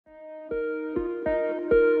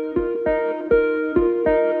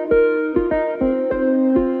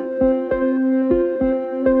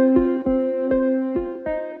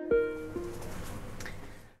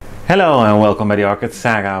Hello and welcome by the Orchid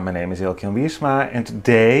Saga. My name is ELHO Brussel and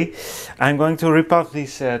today I'm going to repot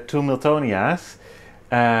these two Miltonias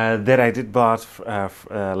that I did bought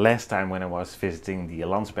last time when I was visiting the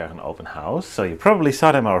Lansbergen open house. So you probably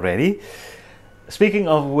saw them already. Speaking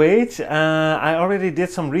of which, I already did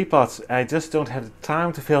some repots. I just don't have the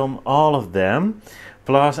time to film all of them.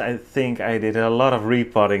 Plus I think I did a lot of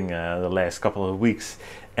repotting the last couple of weeks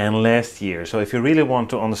and last year. So if you really want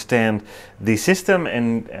to understand the system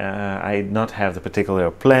and I not have the particular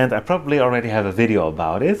plant, I probably already have a video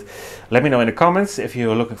about it. Let me know in the comments if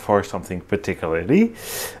you're looking for something particularly.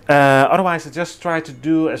 Otherwise I just try to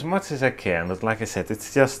do as much as I can, but like I said,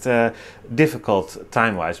 it's just difficult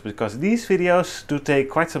time-wise because these videos do take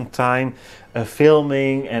quite some time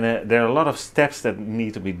filming, and there are a lot of steps that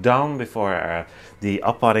need to be done before the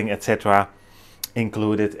uppotting, etc.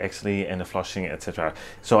 included actually, and the flushing, etc.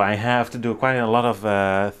 So I have to do quite a lot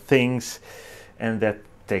of things, and that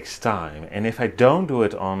takes time. And if I don't do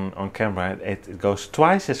it on camera, it goes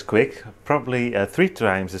twice as quick, probably 3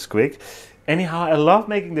 times as quick. Anyhow, I love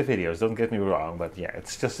making the videos, don't get me wrong, but yeah,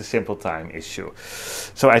 it's just a simple time issue.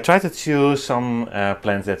 So I try to choose some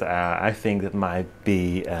plants that I think that might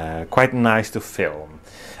be quite nice to film.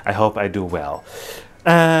 I hope I do well.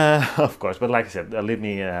 Of course, but like I said, leave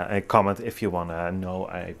me a comment if you want to know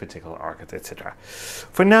a particular orchid, etc.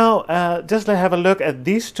 For now, just have a look at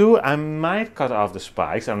these two. I might cut off the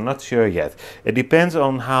spikes, I'm not sure yet. It depends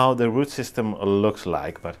on how the root system looks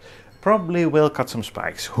like, but probably will cut some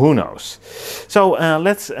spikes, who knows. So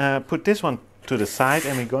let's put this one to the side,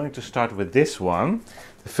 and we're going to start with this one,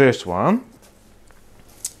 the first one.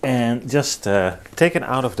 And just take it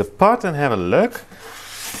out of the pot and have a look.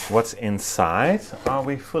 What's inside? Are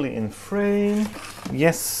we fully in frame?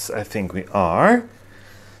 Yes, I think we are.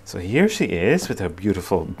 So here she is with her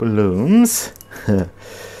beautiful blooms.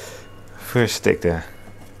 First take the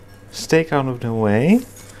stake out of the way.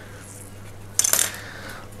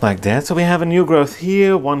 Like that. So we have a new growth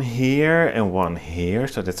here, one here and one here.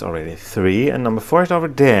 So that's already 3. And number 4 is over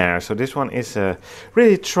there. So this one is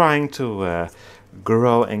really trying to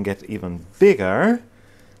grow and get even bigger.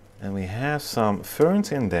 And we have some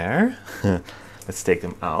ferns in there. Let's take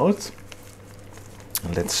them out.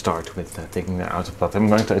 And let's start with taking them out of the pot. I'm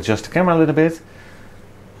going to adjust the camera a little bit.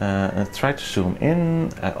 And try to zoom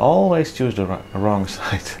in. I always choose the wrong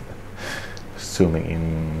side. Zooming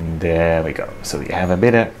in. There we go. So you have a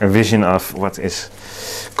better vision of what is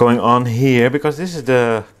going on here. Because this is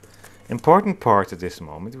the important part at this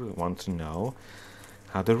moment. We want to know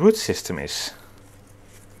how the root system is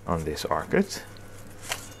on this orchid.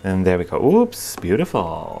 And there we go. Oops,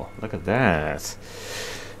 beautiful. Look at that.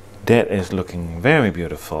 That is looking very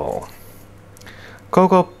beautiful.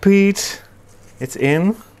 Cocoa peat, it's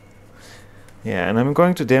in. Yeah, and I'm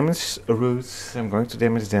going to damage roots. I'm going to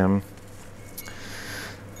damage them.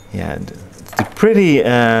 Yeah, the pretty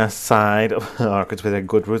side of orchids with a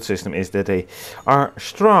good root system is that they are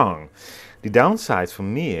strong. The downside for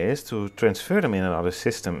me is to transfer them in another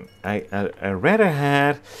system. I rather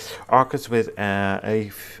had orchids with a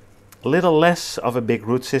little less of a big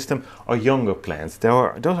root system or younger plants.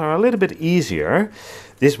 Those are a little bit easier.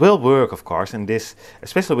 This will work, of course, and this,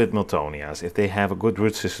 especially with Miltonias, if they have a good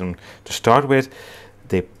root system to start with,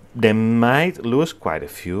 they might lose quite a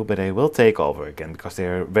few, but they will take over again because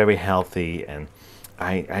they're very healthy, and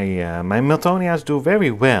my Miltonias do very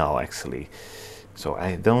well actually. So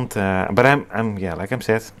I don't, but yeah, like I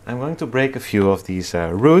said, I'm going to break a few of these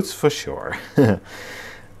roots for sure.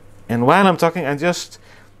 And while I'm talking, I'm just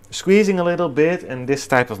squeezing a little bit, and this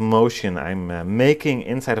type of motion I'm making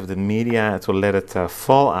inside of the media to let it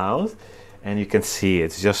fall out. And you can see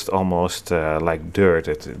it's just almost like dirt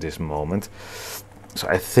at this moment. So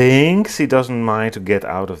I think she doesn't mind to get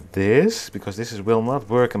out of this, because this will not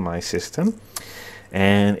work in my system.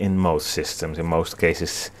 And in most systems, in most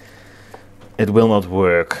cases, it will not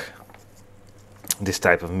work, this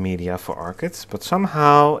type of media for orchids, but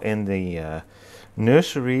somehow in the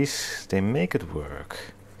nurseries they make it work.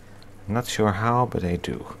 I'm not sure how, but they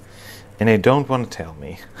do. And they don't want to tell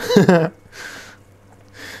me.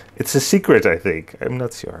 It's a secret, I think. I'm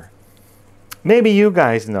not sure. Maybe you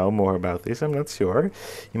guys know more about this, I'm not sure.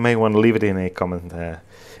 You may want to leave it in a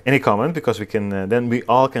comment, because we can then we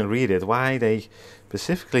all can read it, why they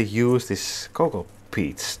specifically use this cocoa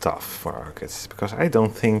peat stuff for orchids, because I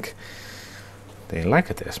don't think they like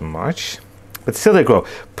it as much, but still they grow.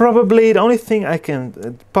 Probably the only thing I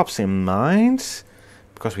can pops in mind,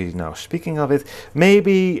 because we're now speaking of it,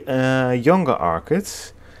 maybe younger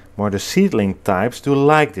orchids, more the seedling types, do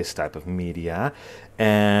like this type of media,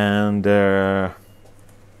 and the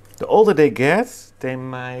older they get, they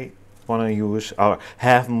might want to use or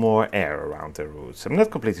have more air around the roots. I'm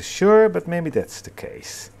not completely sure, but maybe that's the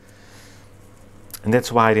case. And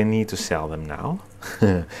that's why they need to sell them now.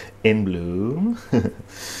 In bloom.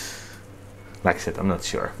 Like I said, I'm not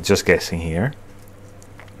sure. Just guessing here.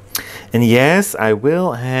 And yes, I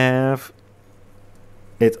will have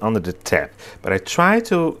it under the tap. But I try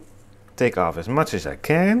to take off as much as I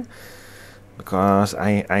can. Because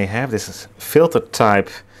I have this filter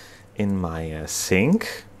type in my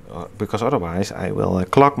sink. Because otherwise I will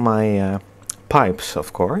clog my pipes,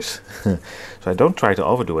 of course. So I don't try to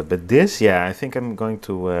overdo it. But this, yeah, I think I'm going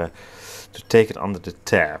to take it under the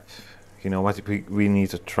tap. You know what, we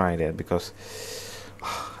need to try that, because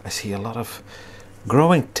I see a lot of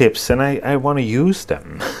growing tips and I want to use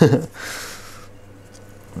them.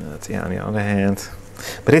 But yeah, on the other hand,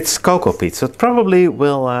 but it's cocoa peat, so it probably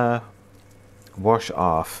will wash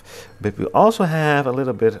off. But we also have a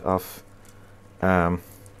little bit of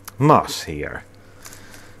moss here,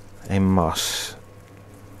 a moss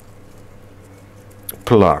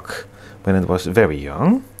plug when it was very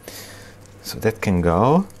young, so that can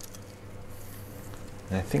go.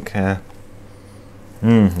 I think, yeah,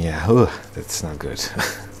 that's not good.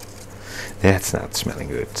 That's not smelling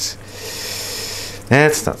good.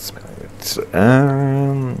 That's not smelling good.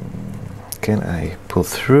 Can I pull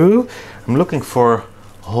through? I'm looking for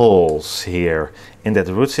holes here in that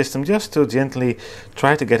root system, just to gently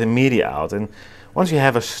try to get the media out. And once you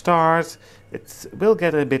have a start, it will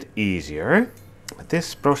get a bit easier. But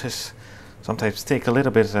this process sometimes takes a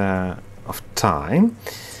little bit of time.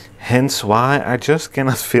 Hence why I just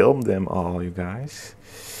cannot film them all, you guys.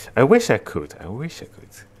 I wish I could. I wish I could.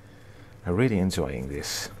 I'm really enjoying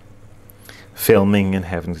this. Filming and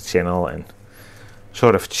having the channel and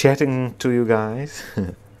sort of chatting to you guys.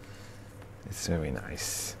 It's very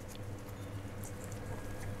nice.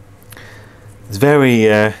 It's very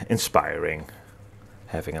inspiring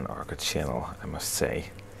having an orchid channel, I must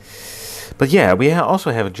say. But yeah, we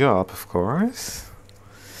also have a job, of course.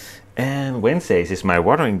 And Wednesdays is my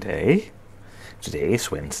watering day. Today is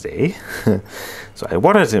Wednesday. So I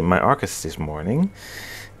watered my orchids this morning.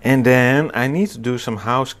 And then I need to do some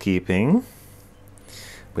housekeeping,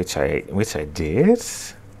 which I did.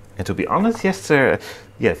 And to be honest, yesterday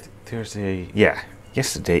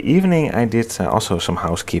evening I did also some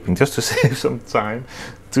housekeeping, just to save some time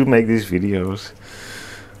to make these videos.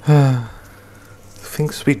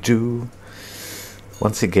 Things we do.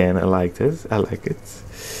 Once again, I liked it. I like it.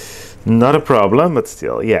 Not a problem, but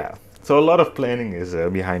still, yeah. So a lot of planning is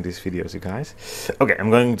behind these videos, you guys. Okay, I'm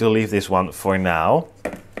going to leave this one for now.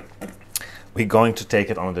 We're going to take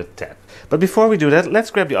it on the tap. But before we do that, let's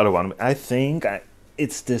grab the other one. I think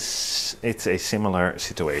it's a similar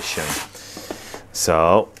situation.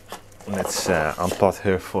 So let's unpot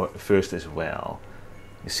her first as well.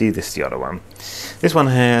 You see, this is the other one. This one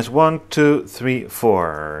has 1, 2, 3,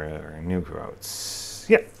 4 new growths.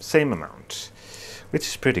 Yeah, same amount, which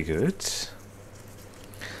is pretty good.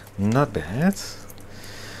 Not bad.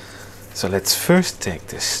 So let's first take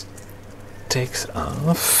this stakes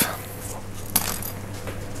off.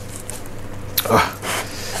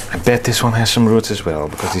 Oh, I bet this one has some roots as well,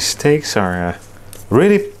 because these stakes are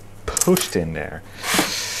really pushed in there.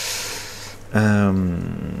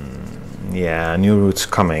 Yeah, new roots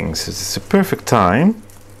coming, so it's a perfect time.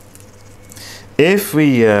 If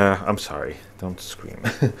we, I'm sorry, don't scream.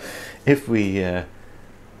 If we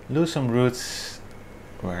lose some roots,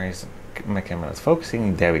 where is my camera not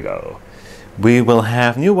focusing? There we go. We will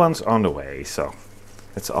have new ones on the way, so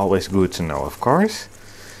it's always good to know, of course.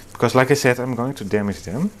 Because like I said, I'm going to damage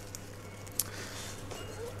them.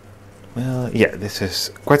 Well, yeah, this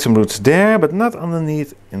is quite some roots there, but not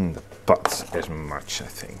underneath in the pot as much, I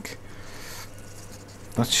think.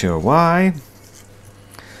 Not sure why.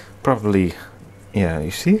 Probably, yeah,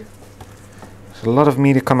 you see? There's a lot of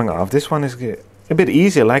media coming off. This one is a bit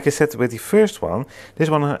easier, like I said with the first one. This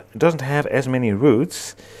one doesn't have as many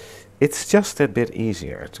roots. It's just a bit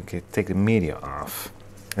easier to take the media off.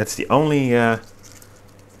 That's the only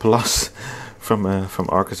plus from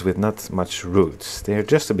orchids with not much roots. They're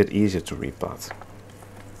just a bit easier to repot.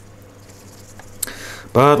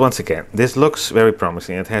 But once again, this looks very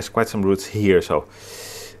promising. It has quite some roots here, so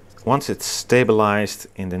once it's stabilized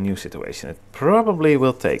in the new situation, it probably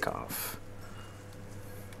will take off.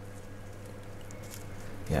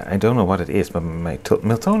 Yeah, I don't know what it is, but my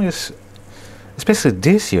Miltonias, especially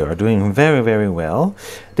this year, are doing very, very well.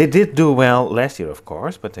 They did do well last year, of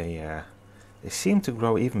course, but they seem to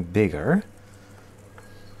grow even bigger.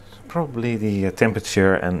 Probably the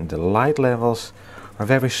temperature and the light levels are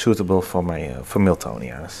very suitable for my for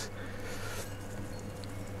Miltonias.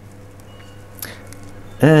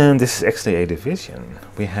 And this is actually a division.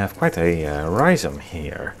 We have quite a rhizome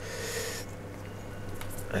here.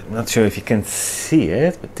 I'm not sure if you can see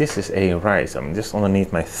it, but this is a rhizome just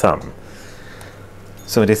underneath my thumb.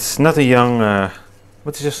 So it's not a young,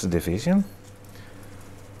 but it's just a division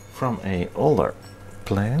from a older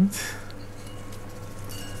plant.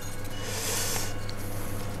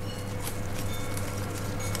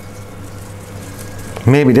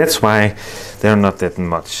 Maybe that's why there are not that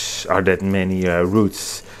many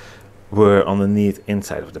roots were underneath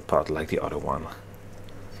inside of the pot like the other one.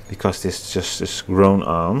 Because this just is grown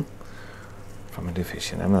on from a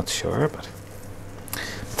division. I'm not sure, but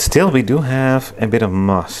still we do have a bit of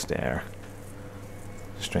moss there,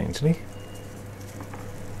 strangely.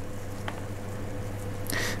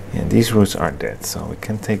 Yeah, these roots are dead, so we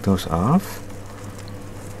can take those off.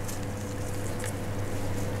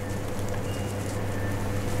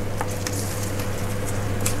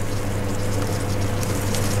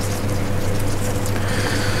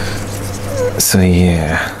 So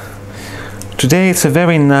yeah, today it's a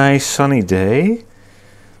very nice sunny day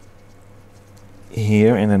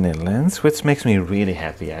here in the Netherlands, which makes me really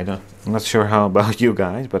happy. I'm not sure how about you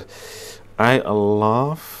guys, but I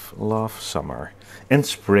love summer and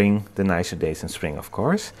spring, the nicer days in spring, of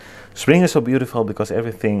course. Spring is so beautiful because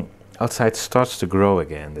everything outside starts to grow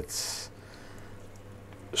again. It's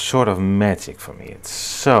sort of magic for me. It's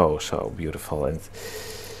so beautiful, and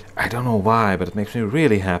I don't know why, but it makes me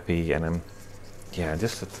really happy, and yeah,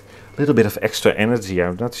 just a little bit of extra energy.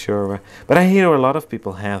 I'm not sure, but I hear a lot of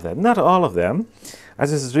people have that. Not all of them. I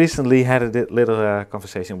just recently had a little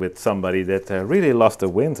conversation with somebody that really loved the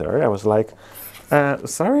winter. I was like,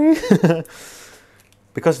 sorry,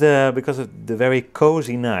 because of the very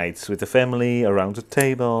cozy nights with the family around the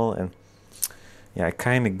table, and yeah, I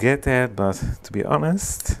kind of get that. But to be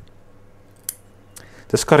honest,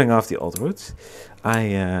 just cutting off the old roots,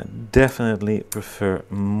 I definitely prefer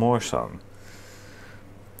more sun.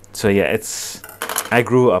 So yeah, I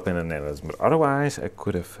grew up in the Netherlands, but otherwise I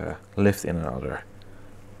could have lived in another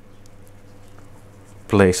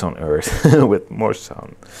place on earth with more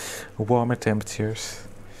sun, warmer temperatures.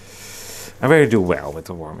 I really do well with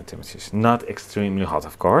the warmer temperatures. Not extremely hot,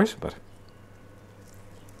 of course, but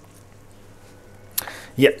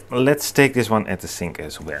yeah, let's take this one at the sink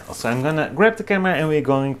as well. So I'm gonna grab the camera and we're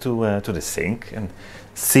going to the sink and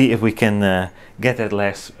see if we can get that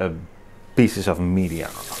last pieces of media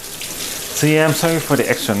off. So yeah, I'm sorry for the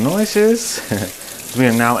extra noises. We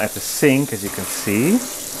are now at the sink, as you can see.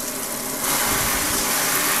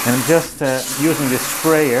 And I'm just using this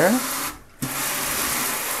sprayer.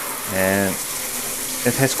 And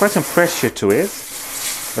it has quite some pressure to it.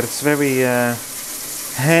 But it's very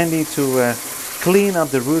handy to clean up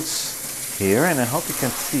the roots here. And I hope you can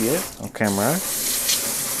see it on camera.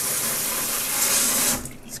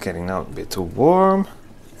 It's getting now a bit too warm.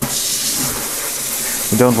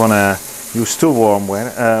 You don't want to use too warm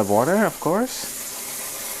water, of course.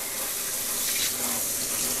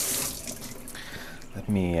 Let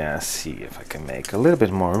me see if I can make a little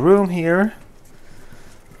bit more room here.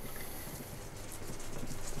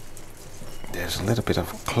 There's a little bit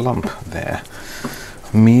of a clump there.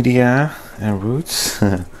 Media and roots.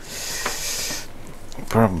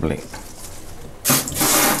 Probably.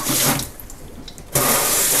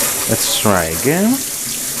 Let's try again.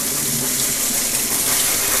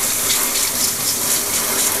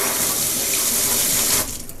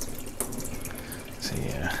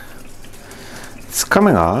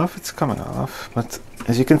 It's coming off, but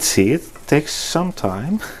as you can see, it takes some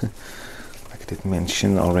time. Like I did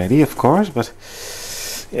mention already, of course, but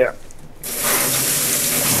yeah.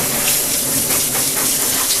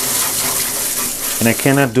 And I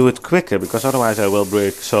cannot do it quicker because otherwise I will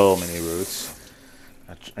break so many roots.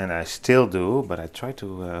 And I still do, but I try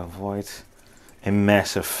to avoid a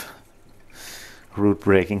massive root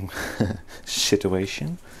breaking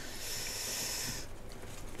situation.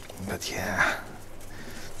 But yeah.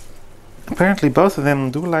 Apparently both of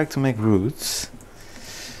them do like to make roots.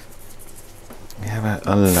 We have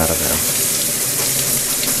a lot of them.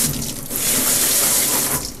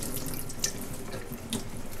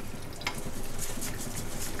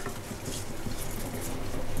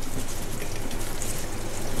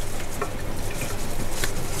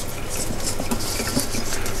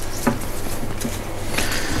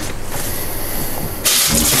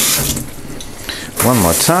 One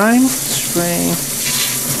more time, spray.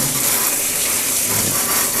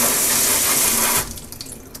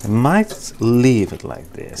 I might leave it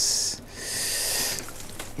like this.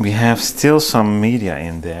 We have still some media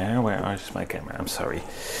in there. Where is my camera? I'm sorry.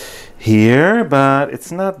 here, but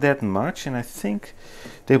it's not that much, and I think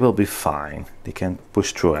they will be fine. They can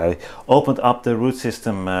push through. I opened up the root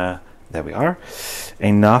system, there we are,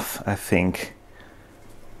 enough, I think,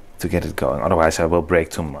 to get it going. Otherwise I will break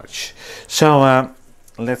too much. So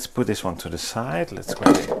let's put this one to the side. Let's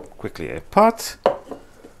grab quickly a pot,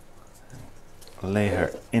 lay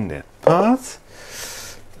her in that pot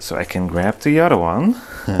so I can grab the other one.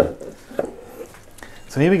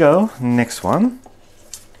 So here we go, next one.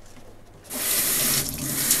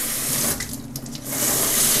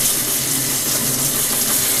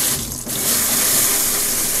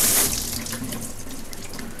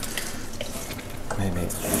 Maybe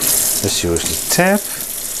let's use the tap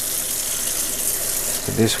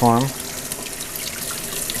for this one.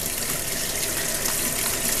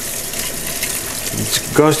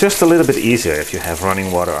 It goes just a little bit easier if you have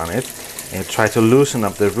running water on it, and you try to loosen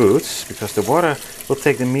up the roots, because the water will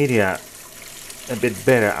take the media a bit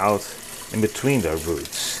better out in between the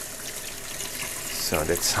roots. So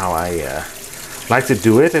that's how I like to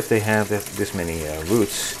do it if they have this many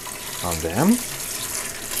roots on them.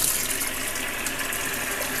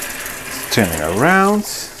 Turn it around,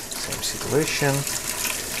 same situation.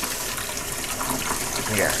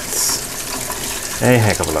 Yes, a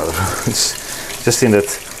heck of a lot of roots. Just in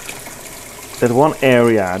that one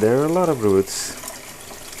area, there are a lot of roots.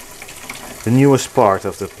 The newest part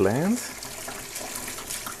of the plant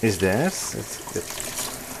is that.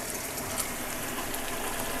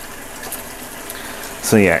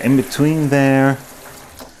 So yeah, in between there,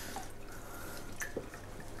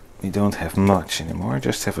 we don't have much anymore.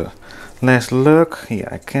 Just have a last look. Yeah,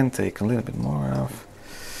 I can take a little bit more off,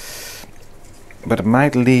 but I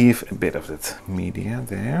might leave a bit of that media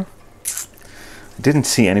there. I didn't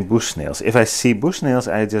see any bush snails. If I see bush snails,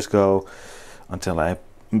 I just go until I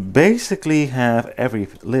basically have every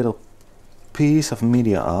little piece of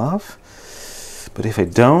media off. But if I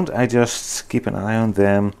don't, I just keep an eye on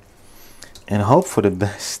them and hope for the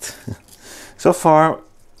best. So far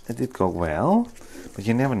it did go well, but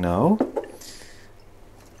you never know.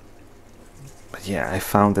 But yeah, I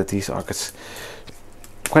found that these orchids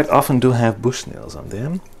quite often do have bush snails on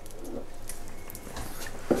them.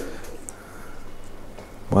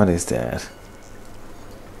 What is that?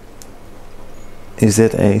 Is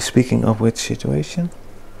that a speaking of which situation?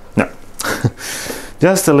 No.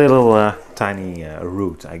 Just a little tiny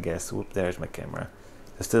root, I guess. Whoop, there's my camera.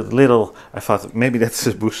 Just a little, I thought maybe that's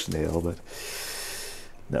a bush snail, but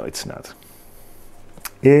no, it's not.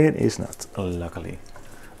 It is not, luckily.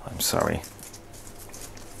 I'm sorry.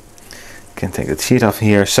 Can take the sheet off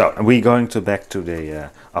here. So we're going back to the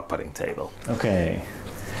uppotting table. Okay.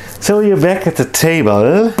 So you're back at the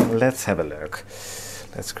table. Let's have a look.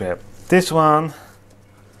 Let's grab this one.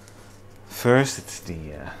 First, it's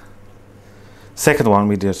the second one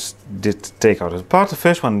we just did take out of the pot. The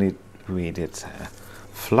first one we did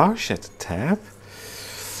flush at the tap.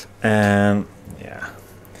 And yeah,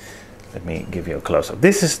 let me give you a close-up.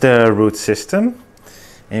 This is the root system.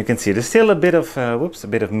 And you can see there's still a bit of, a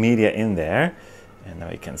bit of media in there. And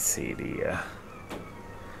now you can see the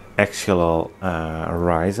actual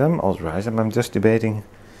old rhizome. I'm just debating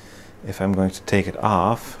if I'm going to take it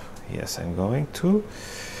off. Yes, I'm going to.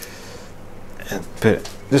 And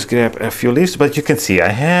just grab a few leaves, but you can see I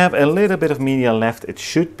have a little bit of media left. It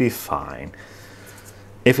should be fine.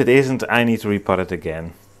 If it isn't, I need to repot it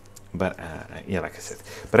again. But yeah, like I said.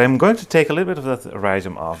 But I'm going to take a little bit of that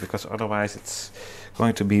rhizome off, because otherwise it's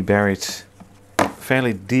going to be buried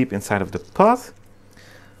fairly deep inside of the pot.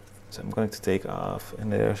 So I'm going to take off,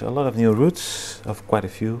 and there's a lot of new roots, of quite a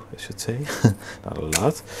few, I should say, not a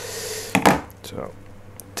lot. So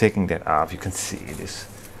taking that off, you can see this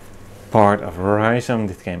part of rhizome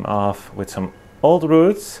that came off with some old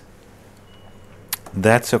roots.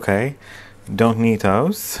 That's okay, don't need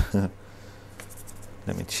those.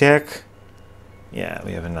 Let me check. Yeah,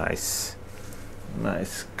 we have a nice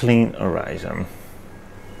clean rhizome.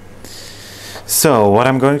 So what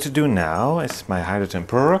I'm going to do now is my hydrogen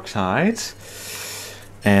peroxide,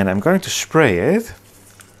 and I'm going to spray it.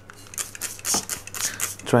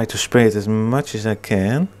 Try to spray it as much as I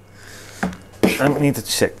can. I need to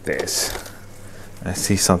check this. I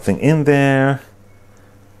see something in there.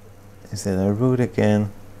 Is that a root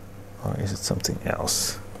again, or is it something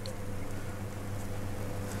else?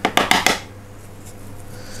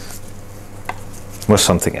 Was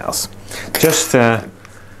something else. Just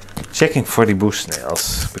checking for the bush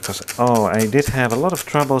snails, because I did have a lot of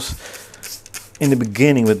troubles in the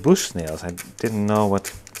beginning with bush snails. I didn't know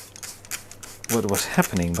what was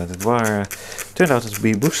happening, but it turned out to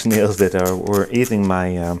be bush snails that were eating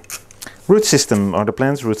my root system, or the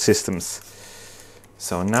plant's root systems.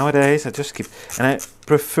 So nowadays I just keep, and I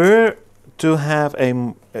prefer to have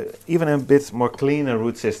a even a bit more cleaner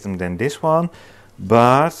root system than this one,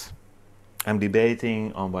 but I'm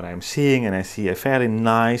debating on what I'm seeing, and I see a fairly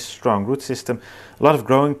nice strong root system, a lot of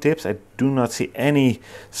growing tips. I do not see any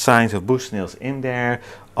signs of bush snails in there.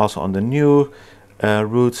 Also on the new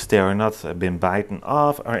roots, they are not been bitten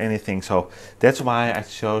off or anything, so that's why I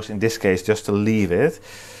chose in this case just to leave it.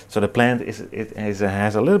 So the plant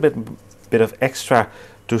has a little bit of extra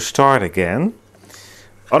to start again.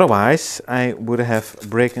 Otherwise I would have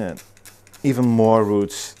broken even more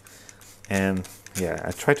roots, and yeah,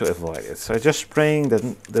 I try to avoid it. So just spraying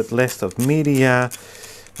that list of media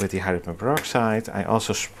with the hydrogen peroxide. I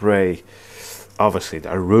also spray obviously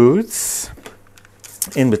the roots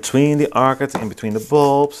in between the orchids, in between the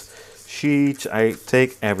bulbs, sheets. I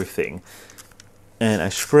take everything and I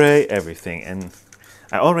spray everything, and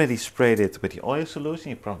I already sprayed it with the oil solution.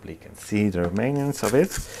 You probably can see the remains of it.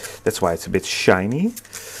 That's why it's a bit shiny.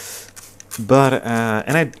 But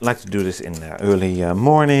and I like to do this in the early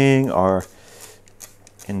morning, or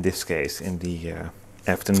in this case in the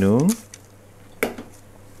afternoon.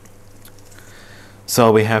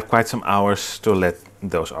 So we have quite some hours to let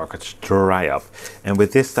those orchids dry up. And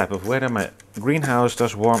with this type of weather, my greenhouse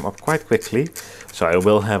does warm up quite quickly. So I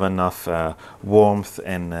will have enough warmth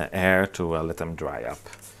and air to let them dry up.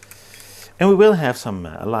 And we will have some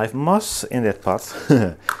live moss in that pot,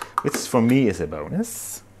 which for me is a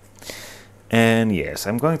bonus. And yes,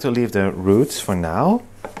 I'm going to leave the roots for now.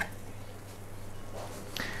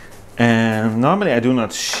 And normally I do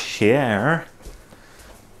not share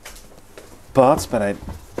pots, but I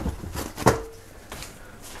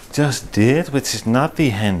just did, which is not the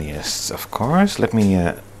handiest, of course. Let me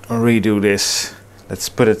redo this. Let's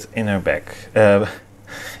put it in her bag.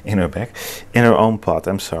 In her own pot,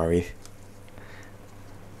 I'm sorry.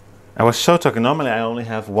 I was so talking. Normally I only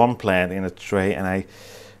have one plant in a tray and I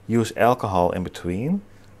use alcohol in between,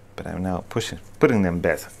 but I'm now putting them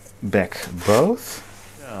back both.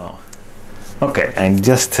 So, okay, I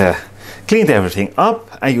just cleaned everything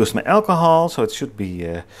up. I used my alcohol, so it should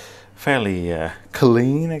be fairly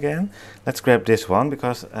clean again. Let's grab this one,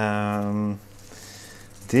 because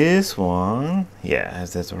this one, yeah,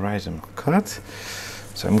 has that rhizome cut.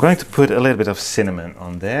 So I'm going to put a little bit of cinnamon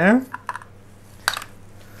on there.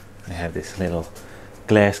 I have this little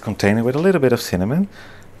glass container with a little bit of cinnamon.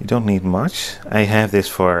 You don't need much. I have this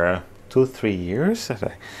for 2-3 years.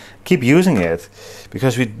 I keep using it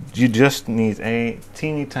because you just need a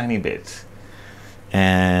teeny tiny bit.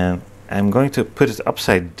 And I'm going to put it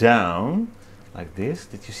upside down like this.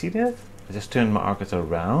 Did you see that? I just turned my orchid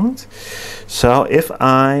around. So if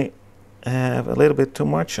I have a little bit too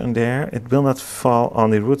much on there, it will not fall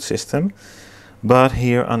on the root system, but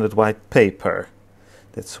here on that white paper.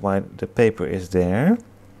 That's why the paper is there.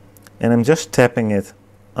 And I'm just tapping it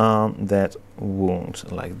on that wound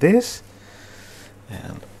like this,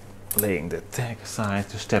 and laying the tag aside,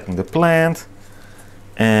 just tapping the plant,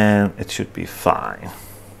 and it should be fine.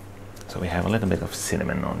 So we have a little bit of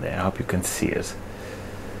cinnamon on there. I hope you can see it.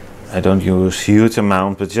 I don't use huge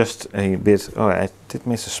amount, but just a bit. Oh, I did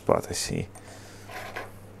miss a spot, I see.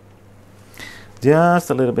 Just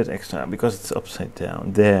a little bit extra because it's upside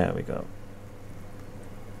down. There we go.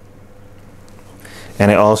 And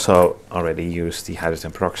I also already used the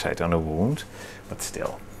hydrogen peroxide on the wound, but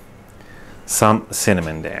still some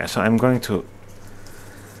cinnamon there. So I'm going to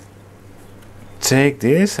take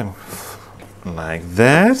this and like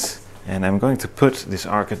that, and I'm going to put this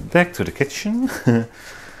orchid back to the kitchen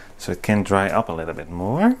so it can dry up a little bit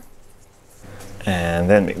more. And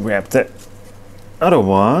then we grab the other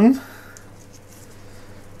one.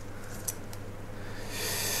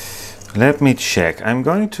 Let me check. I'm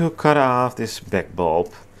going to cut off this back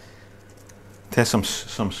bulb. It has some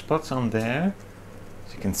spots on there,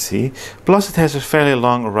 as you can see. Plus it has a fairly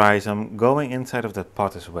long rhizome going inside of that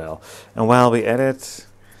pot as well. And while we at it,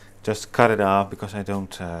 just cut it off because I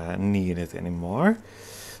don't need it anymore.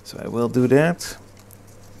 So I will do that.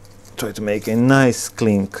 Try to make a nice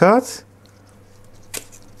clean cut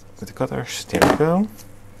with the cutters. There we go.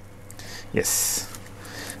 Yes.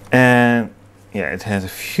 And yeah, it has a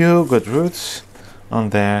few good roots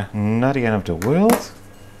on there, not the end of the world.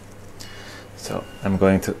 So I'm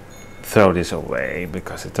going to throw this away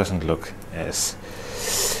because it doesn't look as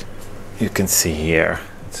you can see here.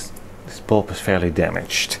 This bulb is fairly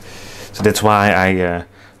damaged. So that's why I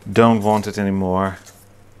don't want it anymore.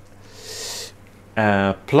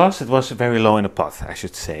 Plus it was very low in the pot, I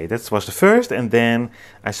should say. That was the first, and then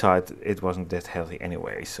I saw it wasn't that healthy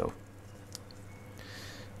anyway. So.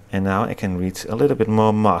 And now I can reach a little bit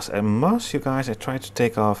more moss. And moss, you guys, I try to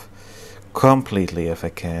take off completely if I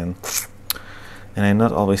can. And I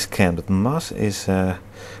not always can, but moss is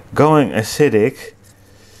going acidic.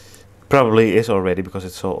 Probably is already because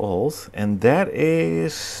it's so old, and that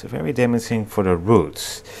is very damaging for the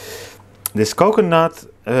roots. This coconut,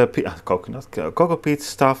 cocoa peat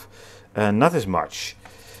stuff, not as much.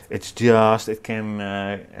 It's just, it can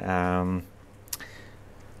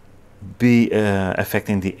be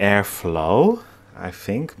affecting the airflow, I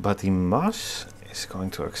think, but the moss is going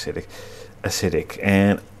to acidic.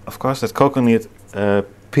 And of course that coconut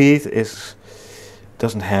peat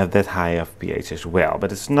doesn't have that high of pH as well,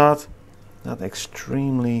 but it's not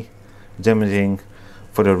extremely damaging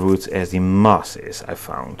for the roots as the moss is, I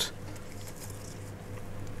found.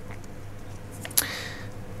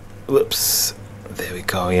 Whoops, there we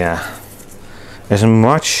go, yeah. As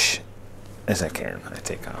much as I can, I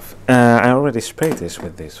take off. I already sprayed this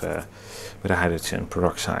with a hydrogen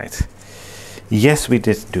peroxide. Yes, we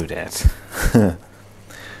did do that.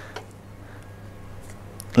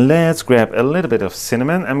 Let's grab a little bit of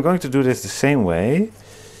cinnamon. I'm going to do this the same way.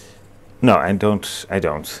 No, I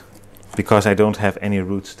don't, because I don't have any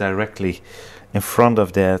roots directly in front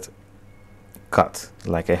of that cut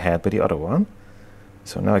like I had with the other one.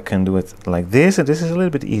 So now I can do it like this, and this is a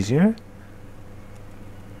little bit easier.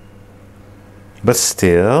 But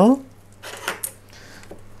still,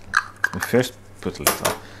 let me first put a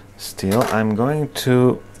little. Still, I'm going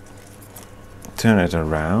to turn it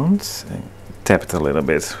around and tap it a little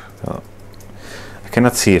bit. Well, I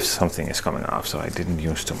cannot see if something is coming off, so I didn't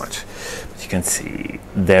use too much. But you can see,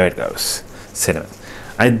 there it goes, cinnamon.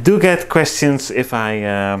 I do get questions if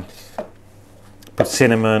I put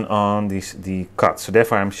cinnamon on the cut, so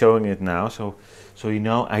therefore I'm showing it now, so you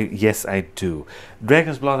know, yes I do.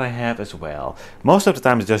 Dragon's blood I have as well. Most of the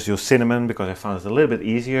time I just use cinnamon because I found it a little bit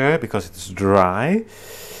easier because it's dry,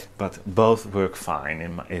 but both work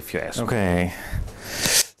fine if you ask me. Okay.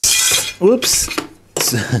 Oops.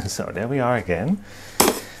 So there we are again.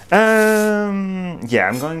 Yeah,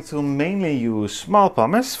 I'm going to mainly use small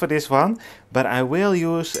pumice for this one, but I will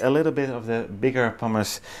use a little bit of the bigger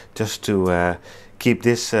pumice just to keep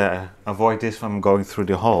this, avoid this from going through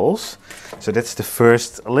the holes. So that's the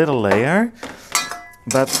first little layer.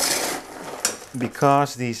 But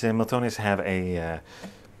because these Miltonias have a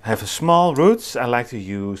small roots, I like to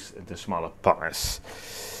use the smaller pumice.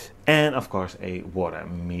 And of course a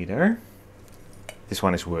Watermeter. This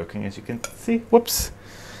one is working, as you can see. Whoops.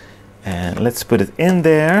 And let's put it in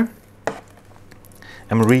there.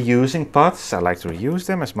 I'm reusing pots. I like to reuse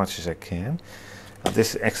them as much as I can.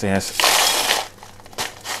 This actually has...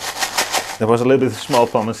 There was a little bit of small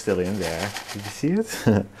pumice still in there. Did you see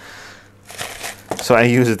it? So I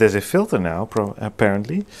use it as a filter now,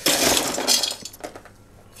 apparently.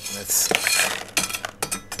 Let's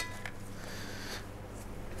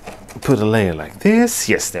put a layer like this.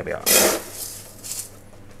 Yes, there we are.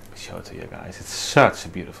 Show it to you guys. It's such a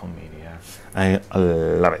beautiful media. I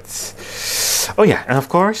love it. Oh yeah, and of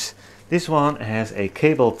course this one has a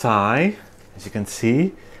cable tie, as you can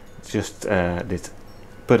see. Just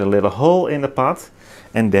put a little hole in the pot,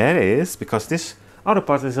 and that is because this outer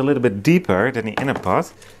pot is a little bit deeper than the inner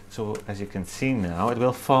pot, so as you can see now it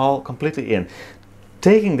will fall completely in.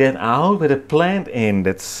 Taking that out with a plant in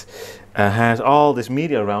that has all this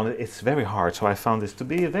media around it, it's very hard, so I found this to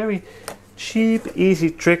be a very cheap, easy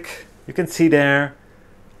trick. You can see there,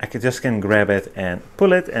 I just can grab it and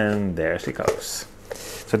pull it, and there she goes.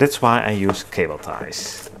 So that's why I use cable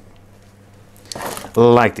ties.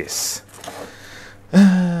 Like this.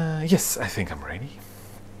 Yes, I think I'm ready.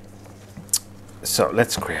 So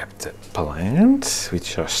let's grab the plant we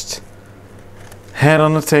just had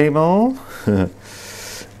on the table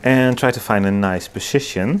and try to find a nice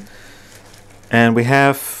position. And we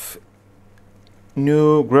have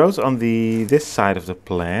new growth on this side of the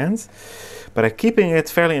plant, but I'm keeping it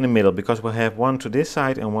fairly in the middle because we'll have one to this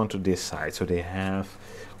side and one to this side, so they have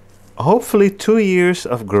hopefully 2 years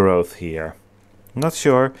of growth here. Not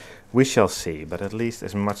sure, we shall see, but at least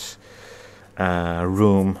as much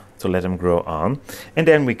room to let them grow on, and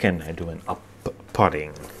then we can do an up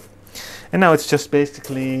potting. And now it's just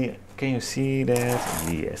basically, can you see that?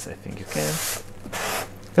 Yes, I think you can.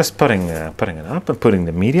 Just putting it up and putting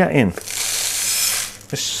the media in.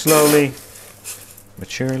 Just slowly but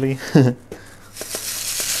surely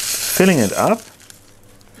filling it up.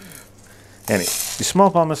 And the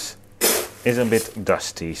small pumice is a bit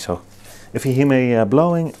dusty, so if you hear me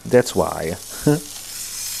blowing, that's why.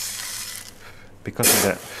 Because of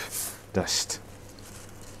the dust.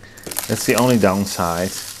 That's the only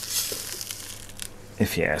downside,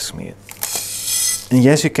 if you ask me. And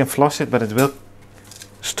yes, you can floss it, but it will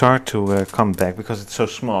start to come back because it's so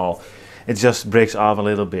small. it just breaks off a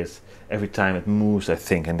little bit every time it moves, I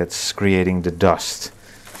think, and that's creating the dust.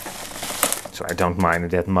 So I don't mind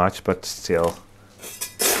it that much, but still.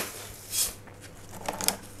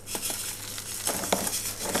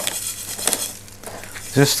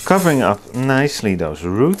 Just covering up nicely those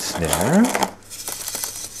roots there.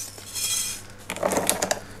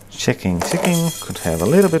 Checking, could have a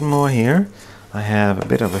little bit more here. I have a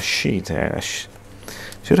bit of a sheet there. I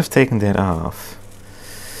should have taken that off.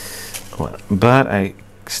 Well, but I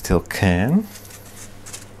still can.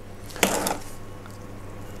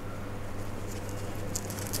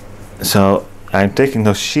 So I'm taking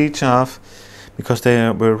those sheets off because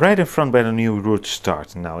they were right in front where the new roots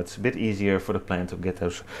start. Now it's a bit easier for the plant to get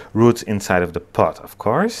those roots inside of the pot, of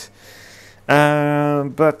course.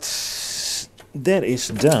 But that is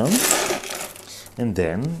done. And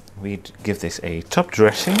then we give this a top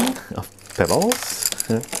dressing of pebbles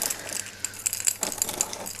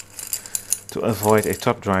to avoid a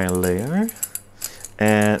top dry layer.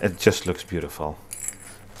 And it just looks beautiful,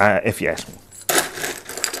 if you ask me.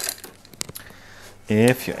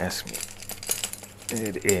 If you ask me,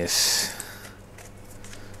 it is.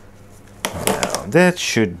 Now that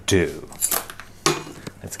should do.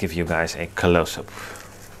 Let's give you guys a close-up.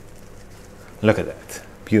 Look at that.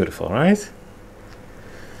 Beautiful, right?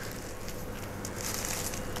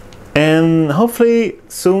 And hopefully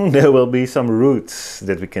soon there will be some roots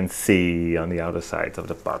that we can see on the outer side of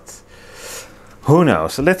the pot. Who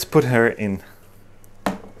knows? So let's put her in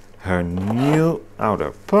her new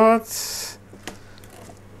outer pot.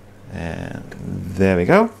 And there we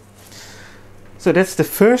go. So that's the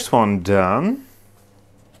first one done.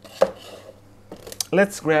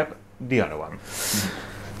 Let's grab the other one.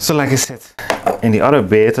 So like I said in the other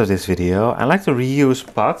bit of this video, I like to reuse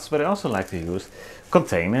pots, but I also like to use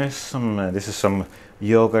containers. This is some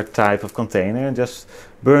yogurt type of container. Just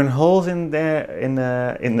burn holes in there in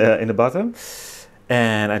the bottom.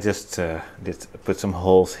 And I just did put some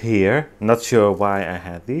holes here. Not sure why I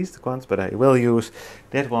had these ones, but I will use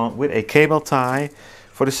that one with a cable tie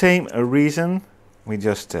for the same reason we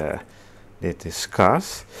just did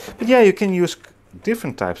discuss. But yeah, you can use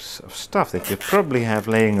different types of stuff that you probably have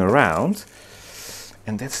laying around.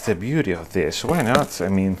 And that's the beauty of this. Why not? I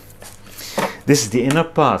mean, this is the inner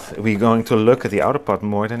pot. We're going to look at the outer pot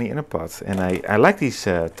more than the inner pot. And I like these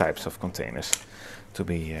types of containers, to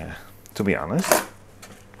be honest.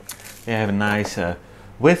 They have a nice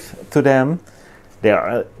width to them. They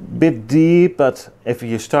are a bit deep, but if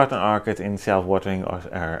you start an orchid in self-watering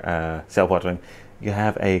or self-watering, you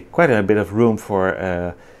have quite a bit of room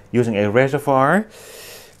for using a reservoir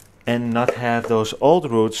and not have those old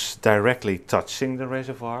roots directly touching the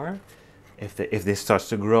reservoir. If this starts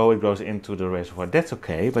to grow, it grows into the reservoir. That's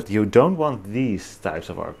okay, but you don't want these types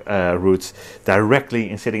of roots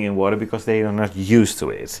directly sitting in water because they are not used to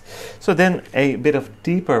it. So then a bit of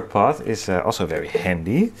deeper pot is also very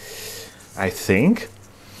handy, I think.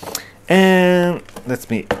 And let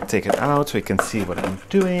me take it out so you can see what I'm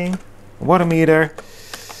doing. Watermeter.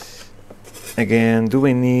 Again, do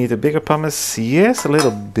we need a bigger pumice? Yes, a little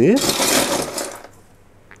bit.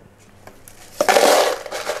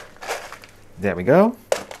 There we go.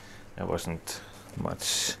 There wasn't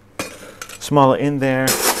much smaller in there.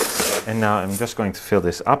 And now I'm just going to fill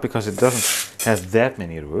this up because it doesn't have that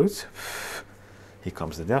many roots. Here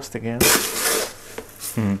comes the dust again.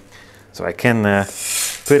 So I can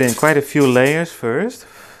put in quite a few layers first.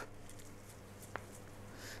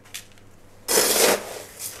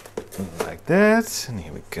 Like that. And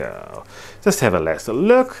here we go. Just have a last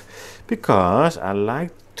look because I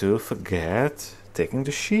like to forget taking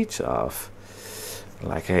the sheets off.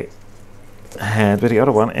 Like I had with the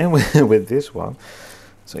other one and with this one.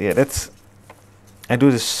 So yeah, I do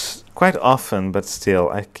this quite often, but still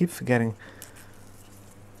I keep forgetting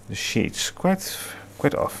the sheets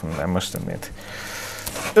quite often, I must admit.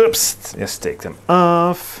 Oops, just take them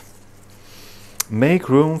off. Make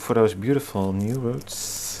room for those beautiful new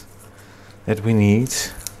roots that we need,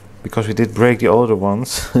 because we did break the older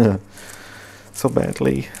ones so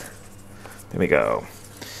badly. There we go.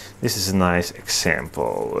 This is a nice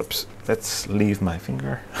example. Oops, let's leave my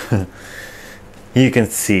finger. Here you can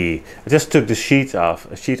see, I just took the sheet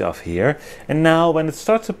off here, and now when it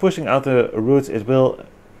starts pushing out the roots, it will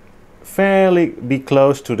fairly be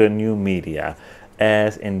close to the new media,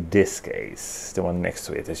 as in this case, the one next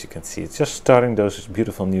to it. As you can see, it's just starting those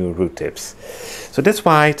beautiful new root tips. So that's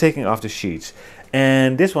why taking off the sheets.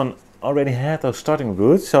 And this one already had those starting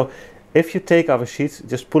roots, so if you take off a sheet,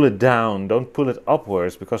 just pull it down, don't pull it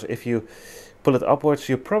upwards, because if you pull it upwards,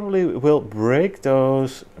 you probably will break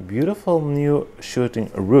those beautiful new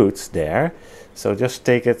shooting roots there. So just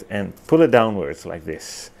take it and pull it downwards like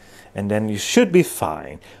this, and then you should be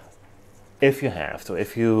fine. If you have to,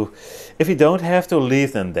 if you don't have to,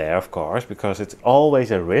 leave them there, of course, because it's always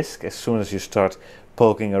a risk as soon as you start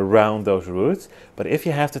poking around those roots. But if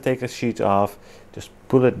you have to take the sheet off, just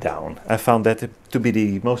pull it down. I found that to be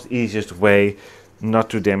the most easiest way not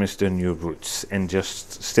to damage the new roots and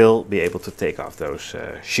just still be able to take off those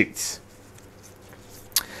sheets.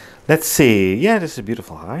 Let's see. Yeah, this is a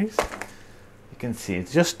beautiful height. You can see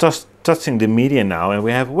it's just touching the median now, and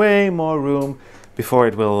we have way more room before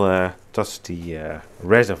it will touch the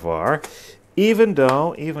reservoir. Even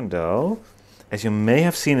though, as you may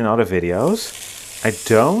have seen in other videos, I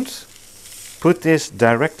don't put this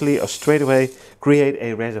directly or straight away create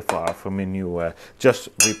a reservoir for my new just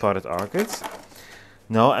repotted orchids.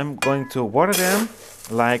 No, I'm going to water them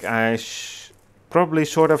like I probably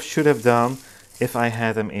sort of should have done if I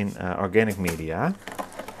had them in organic media,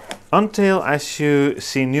 until I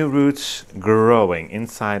see new roots growing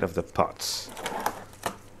inside of the pots.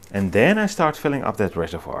 And then I start filling up that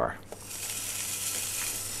reservoir.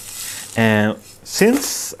 And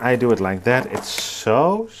since I do it like that, it's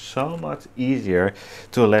so much easier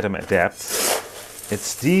to let them adapt.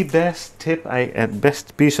 It's the best tip,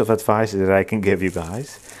 best piece of advice that I can give you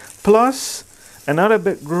guys. Plus, another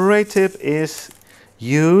great tip is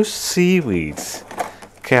use seaweeds.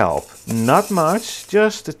 Kelp, not much,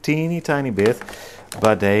 just a tiny bit,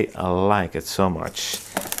 but they like it so much.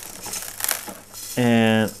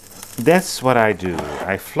 And that's what I do.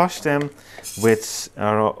 I flush them with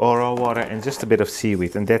raw water and just a bit of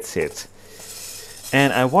seaweed, and that's it.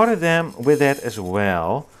 And I water them with that as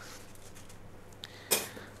well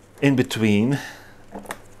in between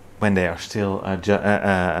when they are still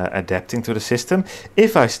adapting to the system.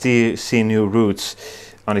 If I still see new roots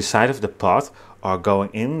on the side of the pot or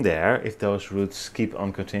going in there, if those roots keep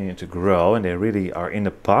on continuing to grow and they really are in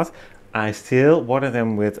the pot, I still water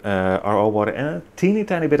them with RO water and a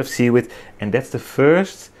tiny bit of seaweed, and that's the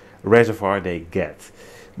first reservoir they get.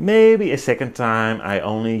 Maybe a second time I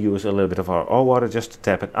only use a little bit of RO water just to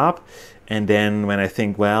tap it up, and then when I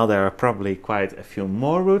think, well, there are probably quite a few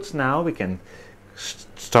more roots now, we can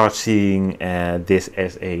start seeing this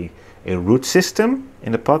as a root system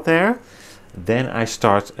in the pot there, then I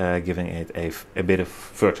start giving it a bit of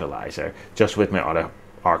fertilizer just with my other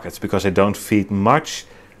orchids, because I don't feed much.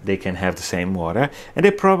 They can have the same water, and they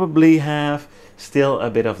probably have still a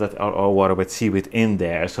bit of that RO water with seaweed in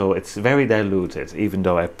there, so it's very diluted, even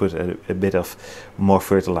though I put a bit of more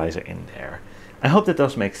fertilizer in there. I hope that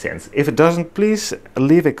does make sense. If it doesn't, please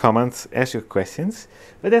leave a comment, ask your questions.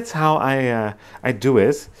 But that's how I do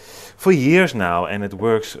it for years now, and it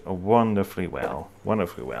works wonderfully well.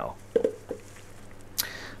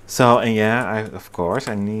 So, and yeah, of course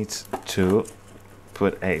I need to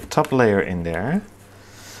put a top layer in there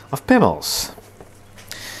of pebbles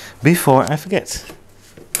before I forget.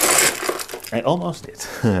 I almost did.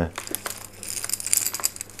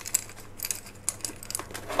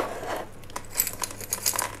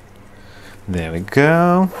 There we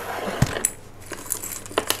go.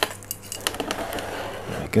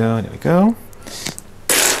 There we go.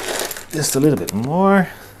 Just a little bit more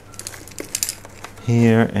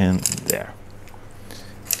here and there.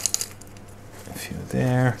 A few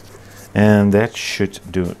there. And that should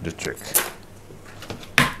do the trick.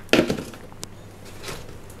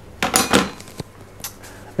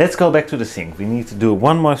 Let's go back to the sink. We need to do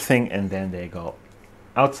one more thing and then they go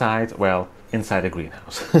outside, well, inside the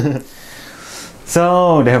greenhouse.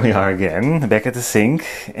 So there we are again, back at the sink,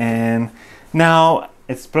 and now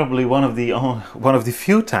it's probably one of the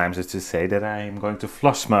few times, as to say, that I'm going to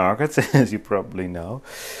flush my orchids, as you probably know.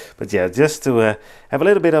 But yeah, just to have a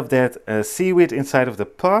little bit of that seaweed inside of the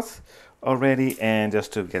pot already, and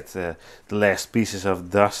just to get the last pieces of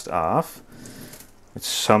dust off, which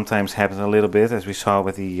sometimes happens a little bit, as we saw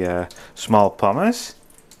with the small pumice.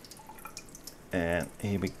 And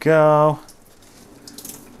here we go.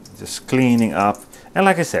 Just cleaning up, and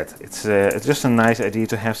like I said, it's just a nice idea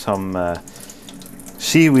to have some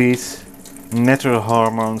seaweed, natural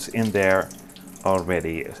hormones in there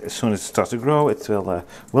already. As soon as it starts to grow, it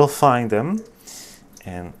will find them,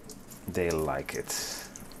 and they like it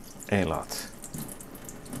a lot.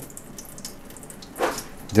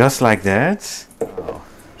 Just like that. Oh.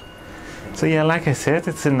 So yeah, like I said,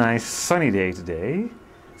 it's a nice sunny day today.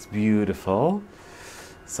 It's beautiful.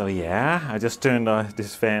 So yeah, I just turned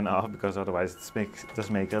this fan off because otherwise it does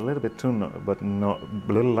make a little bit too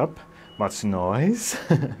much noise.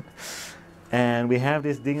 And we have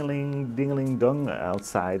this dingling dong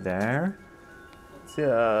outside there.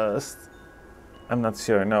 just... I'm not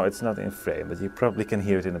sure. No, it's not in frame, but you probably can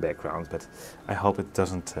hear it in the background. But I hope it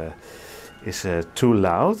doesn't is too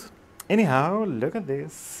loud. Anyhow, look at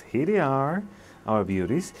this. Here they are, our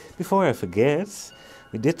beauties. Before I forget,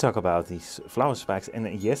 we did talk about these flower spikes,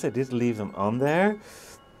 and yes, I did leave them on there.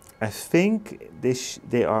 I think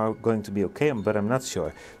they are going to be okay, but I'm not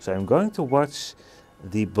sure. So I'm going to watch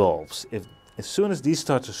the bulbs. As soon as these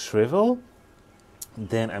start to shrivel,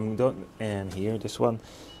 then I'm going, and here, this one,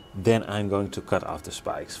 then I'm going to cut off the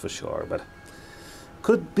spikes for sure. But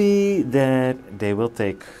could be that they will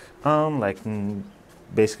take on, like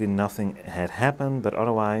basically nothing had happened, but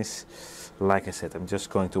otherwise, like I said, I'm just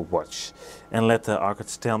going to watch and let the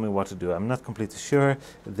orchids tell me what to do. I'm not completely sure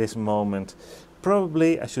at this moment.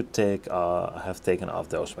 Probably I should have taken off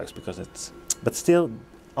those spikes because it's, but still,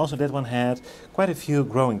 also that one had quite a few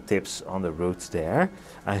growing tips on the roots there.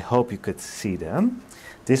 I hope you could see them.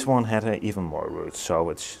 This one had even more roots,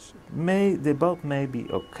 so they both may be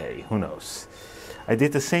okay, who knows. I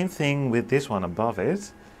did the same thing with this one above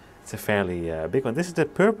it. It's a fairly big one. This is the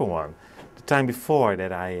purple one. The time before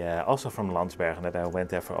that I, also from Lansbergen, that I went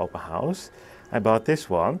there for open house. I bought this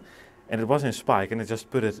one, and it was in spike, and I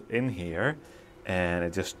just put it in here, and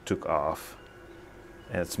it just took off.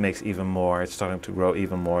 And it makes even more, it's starting to grow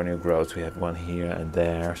even more new growths. We have one here and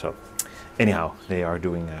there, so anyhow, they are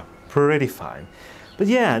doing pretty fine. But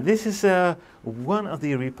yeah, this is one of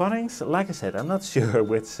the repottings. Like I said, I'm not sure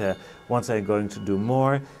which ones I'm going to do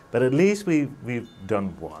more, but at least we've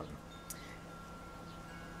done one.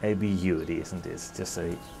 A beauty, isn't this? Just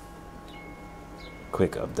a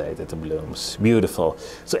quick update at the blooms. Beautiful.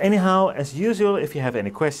 So anyhow, as usual, if you have any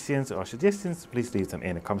questions or suggestions, please leave them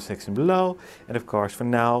in the comment section below. And of course, for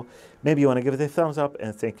now, maybe you want to give it a thumbs up,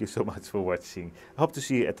 and thank you so much for watching. I hope to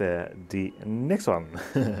see you at the next one.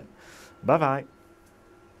 Bye bye.